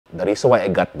The reason why I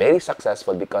got very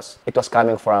successful because it was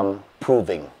coming from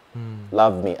proving.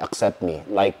 Love me, accept me,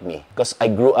 like me. Because I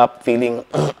grew up feeling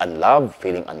unloved,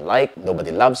 feeling unliked,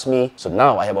 nobody loves me. So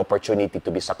now I have opportunity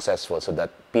to be successful so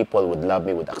that people would love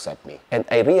me, would accept me. And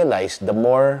I realized the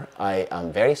more I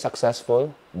am very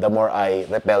successful, the more I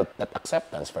repel that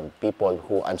acceptance from people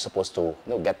who I'm supposed to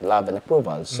get love and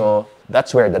approval. So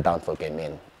that's where the downfall came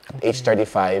in. At age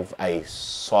 35, I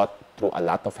sought through a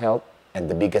lot of help. And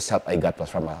the biggest help I got was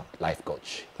from a life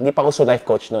coach. Hindi pa ako life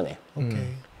coach noon eh. Okay.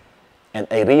 And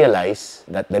I realized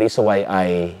that the reason why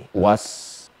I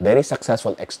was very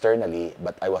successful externally,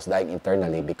 but I was dying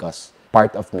internally because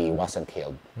part of me wasn't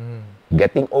healed.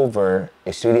 Getting over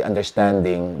is really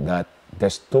understanding that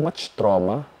there's too much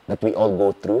trauma that we all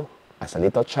go through as a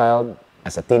little child,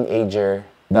 as a teenager,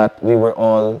 that we were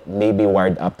all maybe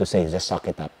wired up to say, just suck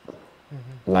it up.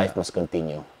 Life must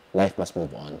continue. Life must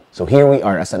move on. So here we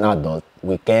are as an adult,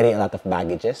 we carry a lot of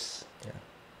baggages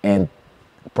and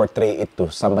portray it to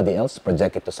somebody else,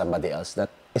 project it to somebody else that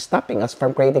is stopping us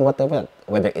from creating what we want.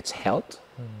 Whether it's health,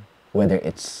 whether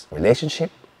it's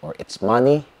relationship, or it's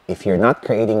money. If you're not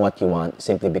creating what you want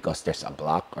simply because there's a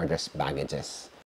block or there's baggages,